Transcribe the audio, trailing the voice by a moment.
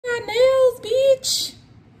bitch.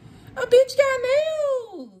 A bitch got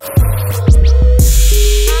nails.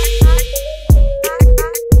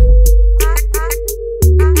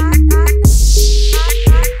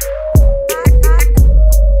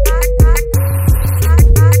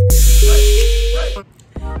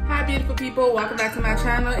 Hi beautiful people, welcome back to my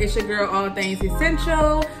channel. It's your girl All Things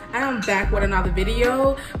Essential. I am back with another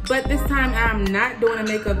video, but this time I'm not doing a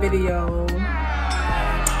makeup video,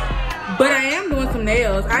 but I am doing some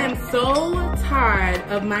nails. I am so tired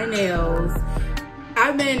of my nails.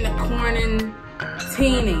 I've been quarantining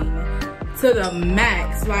to the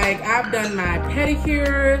max. Like, I've done my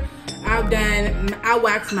pedicure, I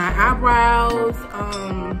waxed my eyebrows.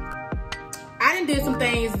 I done did some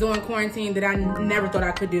things during quarantine that I never thought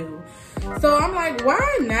I could do. So I'm like,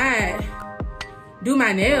 why not do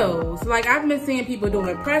my nails? Like, I've been seeing people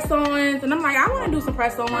doing press-ons, and I'm like, I want to do some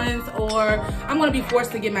press-ons, or I'm going to be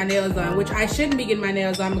forced to get my nails done, which I shouldn't be getting my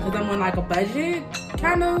nails done because I'm on like a budget,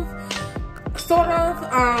 kind of, sort of.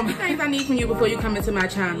 Things I need from you before you come into my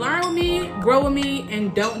channel. Learn with me, grow with me,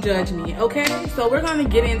 and don't judge me, okay? So we're going to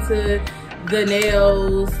get into the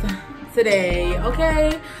nails today,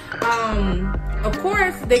 okay? Of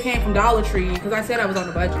course they came from Dollar Tree because I said I was on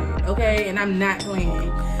a budget, okay? And I'm not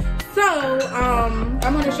playing. So I'm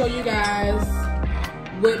gonna show you guys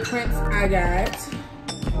what prints I got.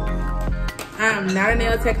 I'm not a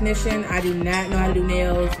nail technician. I do not know how to do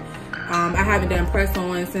nails. I haven't done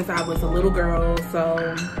press-on since I was a little girl.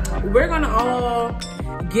 So we're gonna all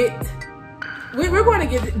we're going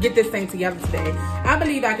to get this thing together today. I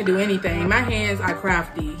believe I can do anything. My hands are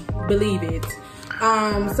crafty, believe it.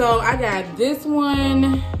 So I got this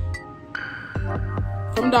one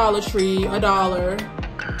from Dollar Tree, $1.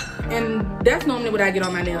 And that's normally what I get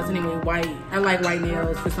on my nails anyway, white. I like white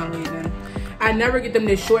nails for some reason. I never get them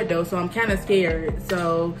this short though, so I'm kind of scared.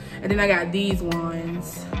 So, and then I got these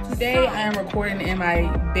ones. Today I am recording in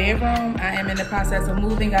my bedroom. I am in the process of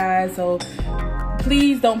moving, guys, so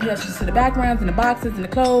please don't pay attention to the backgrounds and the boxes and the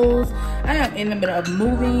clothes. I am in the middle of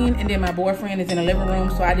moving, and then my boyfriend is in the living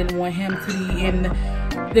room, so I didn't want him to be in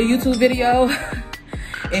the YouTube video.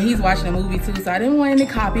 And he's watching a movie too, so I didn't want any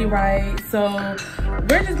copyright. So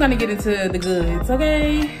we're just gonna get into the goods,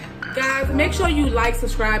 okay? Guys, make sure you like,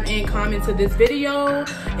 subscribe, and comment to this video.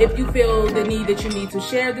 If you feel the need that you need to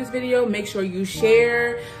share this video, make sure you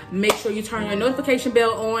share. Make sure you turn your notification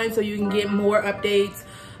bell on so you can get more updates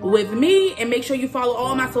with me, and make sure you follow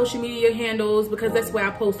all my social media handles because that's where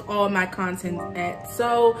I post all my content at.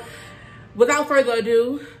 So without further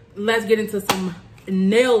ado, let's get into some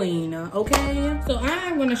nailing, okay? So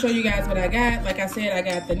I'm going to show you guys what I got. Like I said, I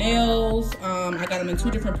got the nails. I got them in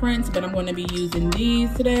 2 different prints, but I'm going to be using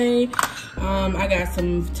these today. I got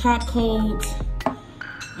some top coat.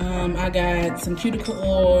 I got some cuticle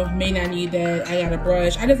oil, may not need that. I got a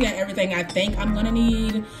brush. I just got everything I think I'm gonna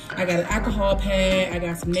need. I got an alcohol pad. I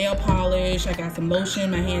got some nail polish. I got some lotion.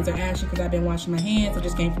 My hands are ashy because I've been washing my hands. I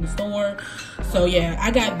just came from the store. So yeah, I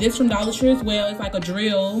got this from Dollar Tree as well. It's like a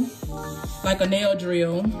drill, like a nail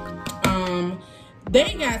drill.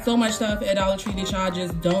 They got so much stuff at Dollar Tree that y'all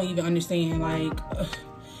just don't even understand. Like,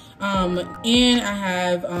 and I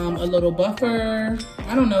have a little buffer.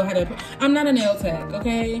 I don't know how to, I'm not a nail tech,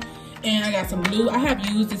 okay? And I got some glue. I have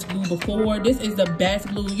used this glue before. This is the best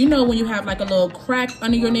glue. You know when you have like a little crack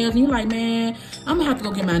under your nails and you're like, man, I'm gonna have to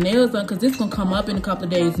go get my nails done because this is gonna come up in a couple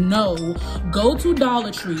of days. No, go to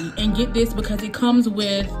Dollar Tree and get this because it comes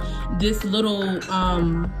with this little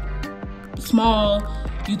small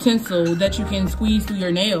utensil that you can squeeze through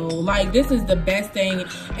your nail. Like, this is the best thing,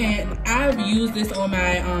 and I've used this on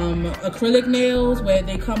my acrylic nails where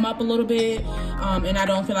they come up a little bit, and I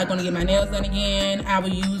don't feel like gonna get my nails done again. I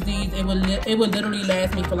would use these. It would literally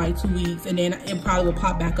last me for like 2 weeks, and then it probably will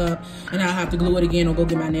pop back up and I'll have to glue it again or go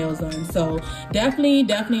get my nails done. So definitely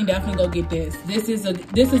go get this. This is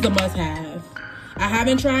a must-have. I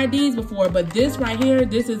haven't tried these before, but this right here,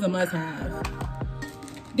 this is a must-have.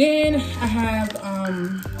 Then I have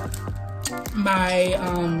my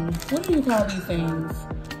what do you call these things?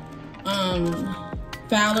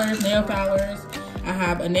 Fowlers, nail fowlers. I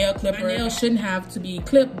have a nail clipper. My nails shouldn't have to be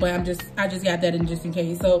clipped, but I just got that in just in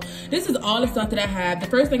case. So this is all the stuff that I have. The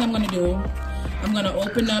first thing I'm gonna do, I'm gonna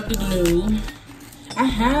open up the glue. I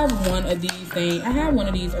have one of these things. I have one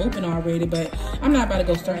of these open already, but I'm not about to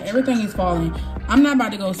go start. Everything is falling. I'm not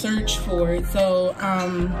about to go search for it. So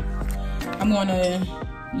I'm gonna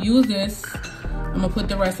use this. I'm gonna put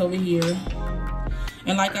the rest over here.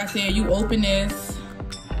 And like I said, you open this.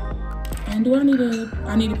 And do I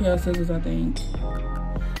need a pair of scissors, I think.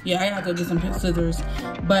 Yeah, I have to get some scissors.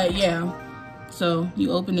 But yeah, So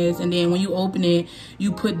you open this, and then when you open it,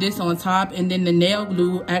 you put this on top, and then the nail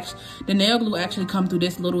glue actually come through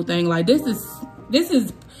this little thing. Like this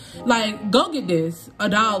is like, go get this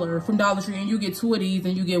 $1 from Dollar Tree, and you get 2 of these,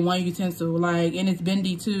 and you get 1 utensil. Like, and it's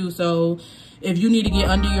bendy too. So if you need to get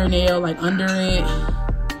under your nail, like under it,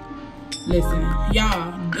 listen,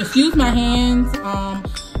 y'all, excuse my hands.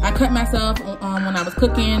 I cut myself when I was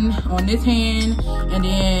cooking on this hand, and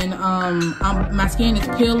then my skin is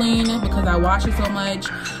peeling because I wash it so much,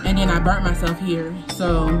 and then I burnt myself here.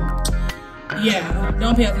 So yeah,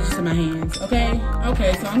 don't pay attention to my hands, okay?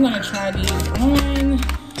 Okay, so I'm gonna try these on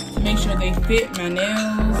to make sure they fit my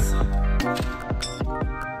nails.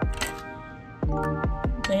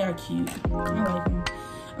 They are cute. I like them.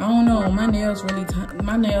 I don't know, my nails a little,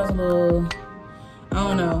 I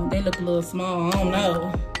don't know, they look a little small, I don't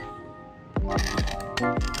know.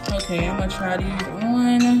 Okay, I'm gonna try these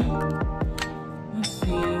on. Let's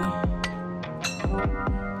see.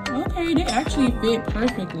 Okay, they actually fit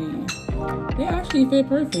perfectly. They actually fit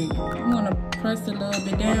perfect. I'm gonna press a little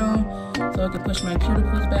bit down so I can push my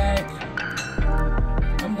cuticles back.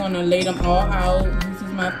 I'm gonna lay them all out. This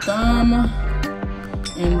is my thumb,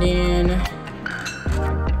 and then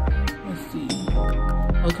let's see.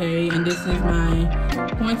 Okay, and this is my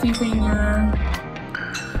pointy finger.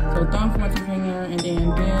 So thumb, pointy finger, and then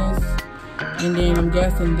this, and then I'm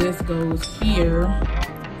guessing this goes here.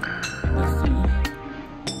 Let's see.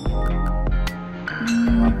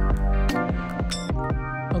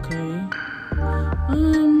 Okay.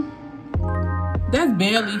 That's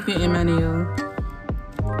barely fitting my nail,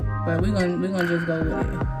 but we're gonna just go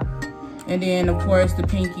with it. And then of course the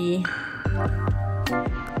pinky.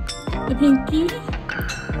 Okay.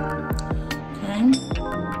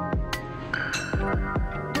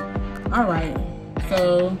 All right,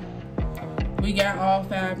 so we got all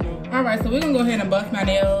 5 nails. All right, so we're gonna go ahead and buff my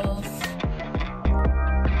nails.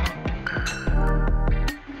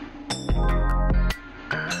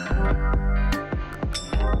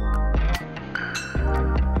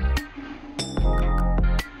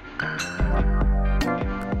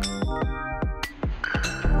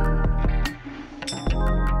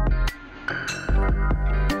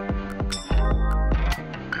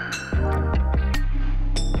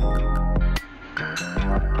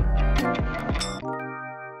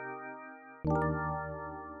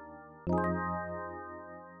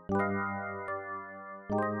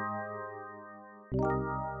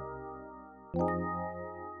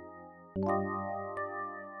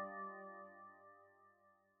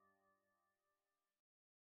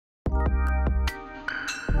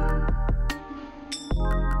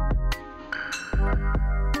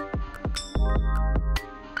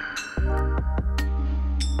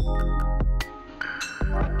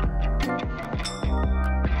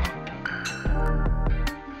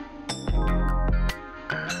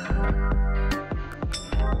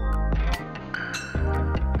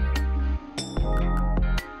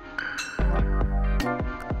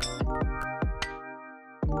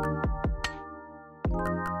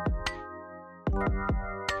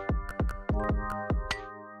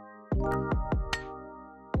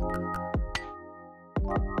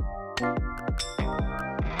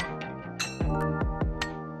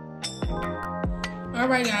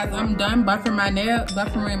 Alright guys, I'm done buffering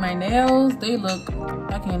my nails. They look,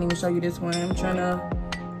 I can't even show you this one. I'm trying to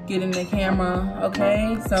get in the camera.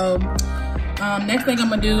 Okay, so next thing I'm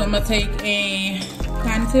gonna do, I'm gonna take a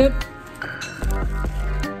cotton tip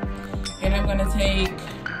and I'm gonna take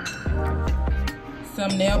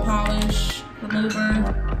some nail polish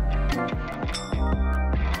remover.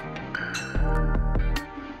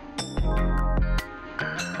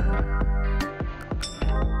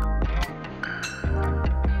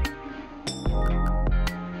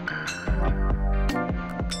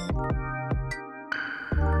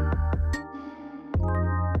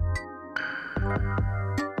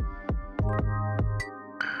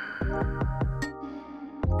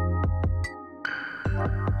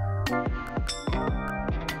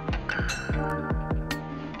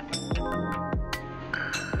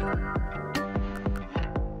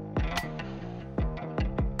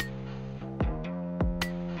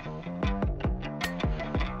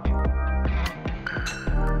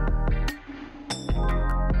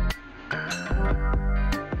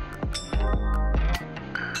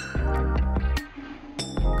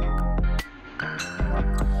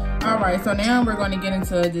 Alright, so now we're going to get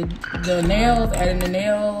into the nails, adding the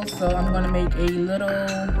nails. So I'm going to make a little,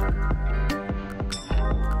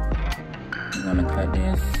 I'm going to cut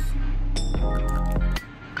this.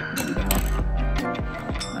 There we go.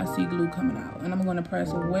 I see glue coming out. And I'm going to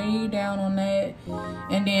press way down on that.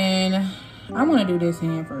 And then I want to do this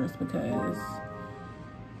hand first because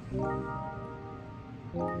So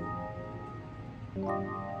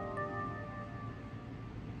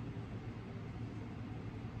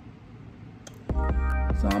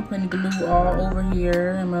I'm putting glue all over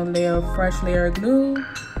here. I'm gonna lay a fresh layer of glue.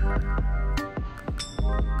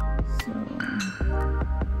 So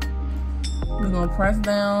we're gonna press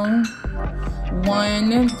down.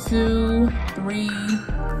 1, 2, 3,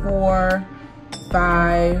 4,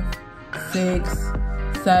 5, 6,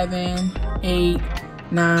 7, 8,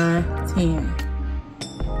 9, 10.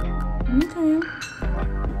 Okay.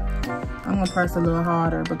 I'm gonna press a little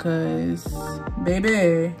harder because,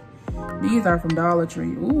 baby, these are from Dollar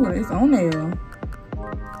Tree. Ooh, it's on there.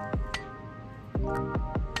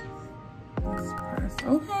 Let's press.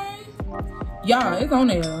 Okay. Yeah, it's on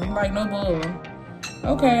there. Like no bull.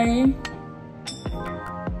 Okay.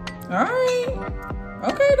 Alright.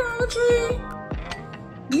 Okay, Dollar Tree.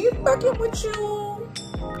 We fucking with you.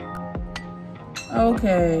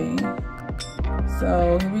 Okay.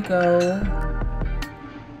 So here we go.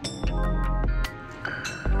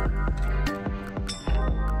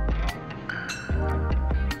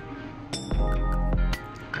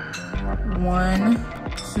 One,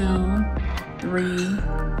 2, 3,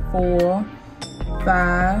 4,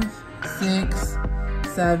 5, 6,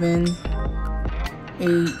 7,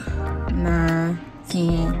 8, 9,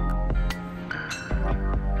 10.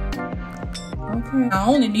 Okay. I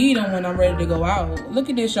only need them when I'm ready to go out. Look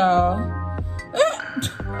at this, y'all.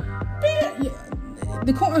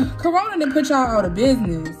 The Corona didn't put y'all out of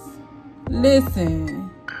business. Listen.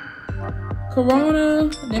 Corona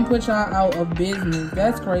didn't put y'all out of business.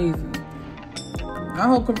 That's crazy. I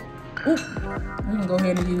hope. Ooh, we can go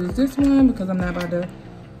ahead and use this one because I'm not about to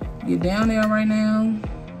get down there right now.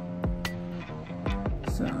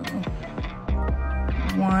 So,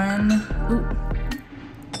 1.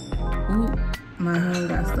 Ooh, my hand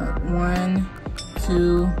got stuck. 1,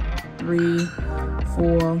 2, 3,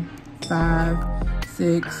 4, 5,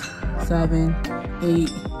 6, 7,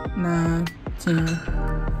 8, 9, 10.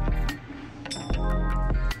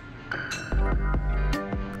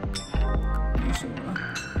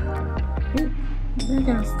 They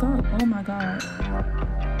got stuck. Oh my god.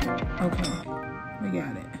 Okay, we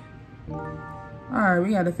got it. Alright,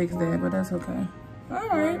 we gotta fix that, but that's okay.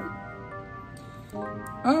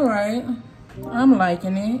 Alright, I'm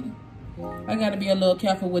liking it. I gotta be a little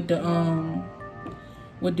careful with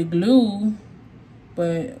the glue,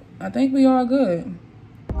 but I think we are good.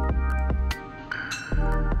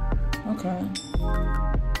 Okay.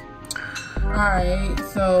 Alright,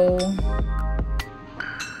 so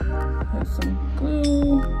put some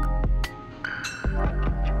glue.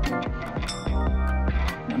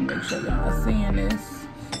 Let me make sure y'all are seeing this.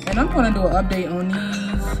 And I'm gonna do an update on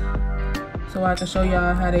these so I can show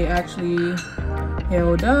y'all how they actually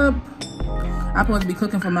held up. I'm supposed to be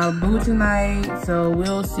cooking for my boo tonight, so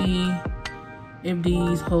we'll see if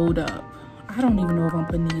these hold up. I don't even know if I'm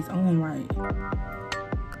putting these on right.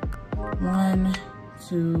 1,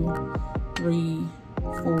 2, 3,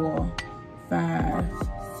 4, 5,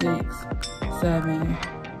 6, 7,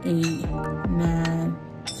 8, 9,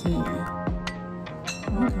 10.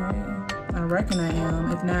 Okay, I reckon I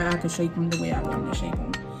am. If not, I can shape them the way I want to shape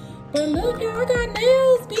them. But look, y'all, I got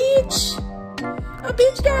nails, bitch. A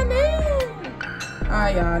bitch got nails. All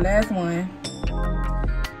right, y'all, last one.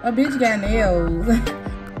 A bitch got nails.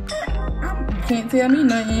 You can't tell me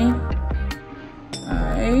nothing. All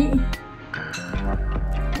right.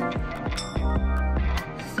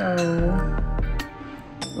 So,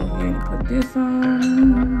 go ahead and put this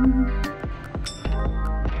on.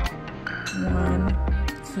 1,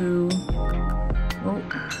 2,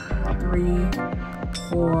 3,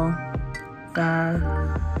 4, 5,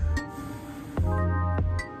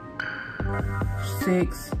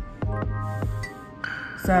 6,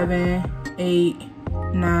 7, 8,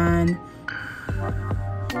 9,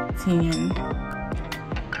 10.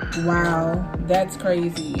 Wow, that's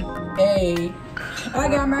crazy. Hey, I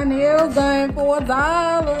got my nails done for $1.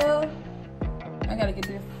 I gotta get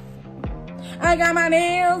this. I got my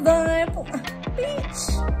nails done for bitch.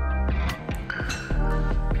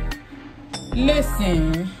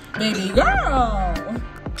 Listen, baby girl.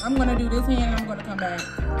 I'm gonna do this hand and I'm gonna come back.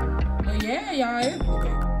 But yeah, y'all.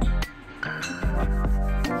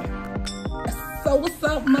 So what's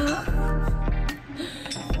up, Mom?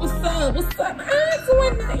 What's up? What's up? I ain't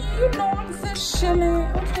doing nothing. You know I'm just chilling,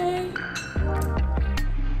 okay?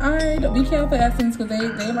 Alright, be careful, Essence, because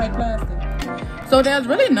they like plastic. So there's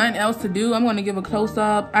really nothing else to do. I'm going to give a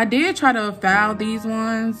close-up. I did try to file these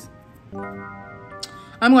ones.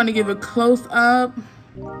 I'm going to give a close-up.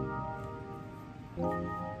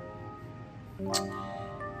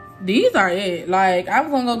 these are it. Like, I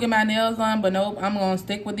was gonna go get my nails done, but nope, I'm gonna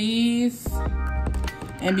stick with these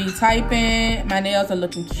and be typing. My nails are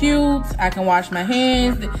looking cute. I can wash my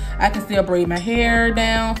hands. I can still braid my hair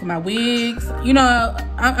down for my wigs. You know,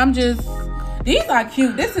 I'm just, these are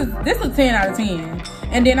cute. This is a 10 out of 10.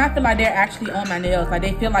 And then I feel like they're actually on my nails. Like,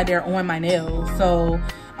 they feel like they're on my nails. So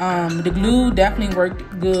the glue definitely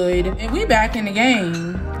worked good. And we back in the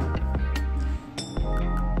game.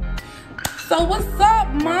 So what's up,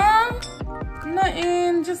 Mom?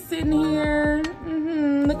 Nothing, just sitting here,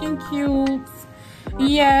 looking cute.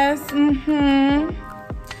 Yes,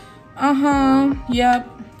 yep,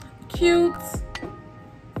 cute.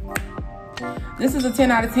 This is a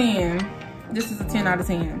 10 out of 10. This is a 10 out of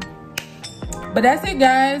 10. But that's it,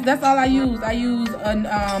 guys. That's all I use. I use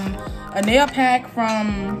a nail pack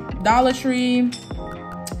from Dollar Tree.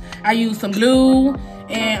 I use some glue.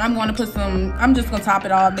 And I'm gonna put some, I'm just gonna top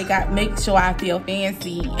it off, make sure I feel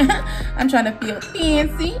fancy. I'm trying to feel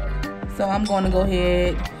fancy. So I'm gonna go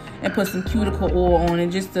ahead and put some cuticle oil on it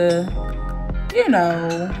just to, you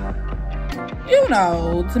know,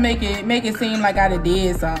 to make it seem like I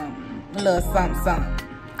did something, a little something.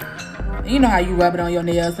 You know how you rub it on your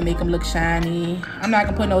nails to make them look shiny. I'm not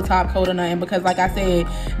gonna put no top coat or nothing because, like I said,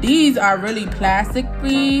 these are really plastic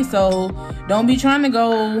free. So don't be trying to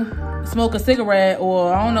go smoke a cigarette,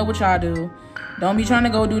 or I don't know what y'all do. Don't be trying to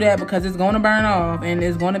go do that because it's gonna burn off and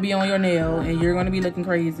it's gonna be on your nail and you're gonna be looking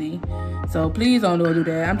crazy. So please don't do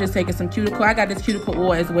that. I'm just taking some cuticle. I got this cuticle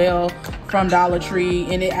oil as well from Dollar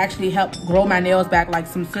Tree, and it actually helped grow my nails back like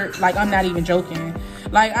some, like, I'm not even joking.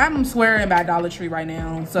 Like, I'm swearing by Dollar Tree right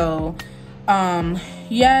now. So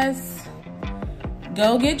yes,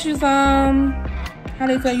 go get you some, how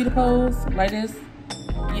they tell you to pose, like this.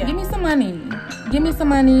 Yeah. Give me some money. Give me some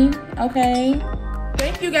money, okay?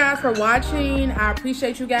 Thank you guys for watching. I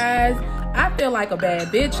appreciate you guys. I feel like a bad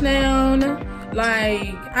bitch now.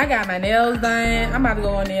 Like, I got my nails done. I'm about to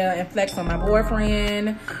go in there and flex on my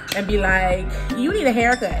boyfriend and be like, you need a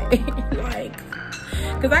haircut. Like,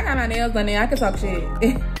 cause I got my nails done and I can talk shit.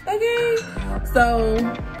 Okay? So,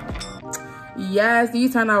 yes,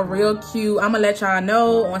 these turn out real cute. I'm gonna let y'all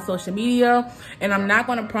know on social media, and I'm not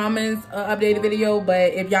gonna promise an updated video,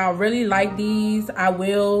 but if y'all really like these, I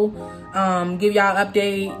will give y'all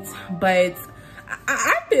updates. But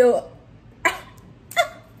I feel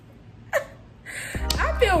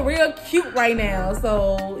real cute right now.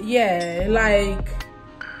 So yeah, like,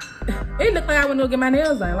 it looked like I went to go get my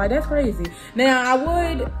nails done. Like, that's crazy. Now I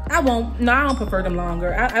don't prefer them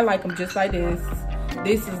longer. I like them just like this.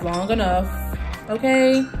 This is long enough.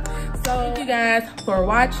 Okay, so thank you guys for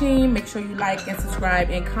watching. Make sure you like and subscribe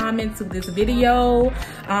and comment to this video.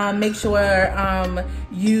 Make sure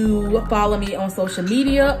you follow me on social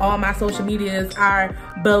media. All my social medias are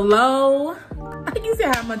below. You see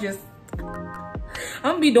how I'm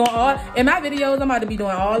gonna be doing all in my videos. I'm about to be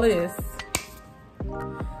doing all of this.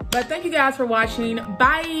 But thank you guys for watching.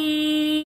 Bye.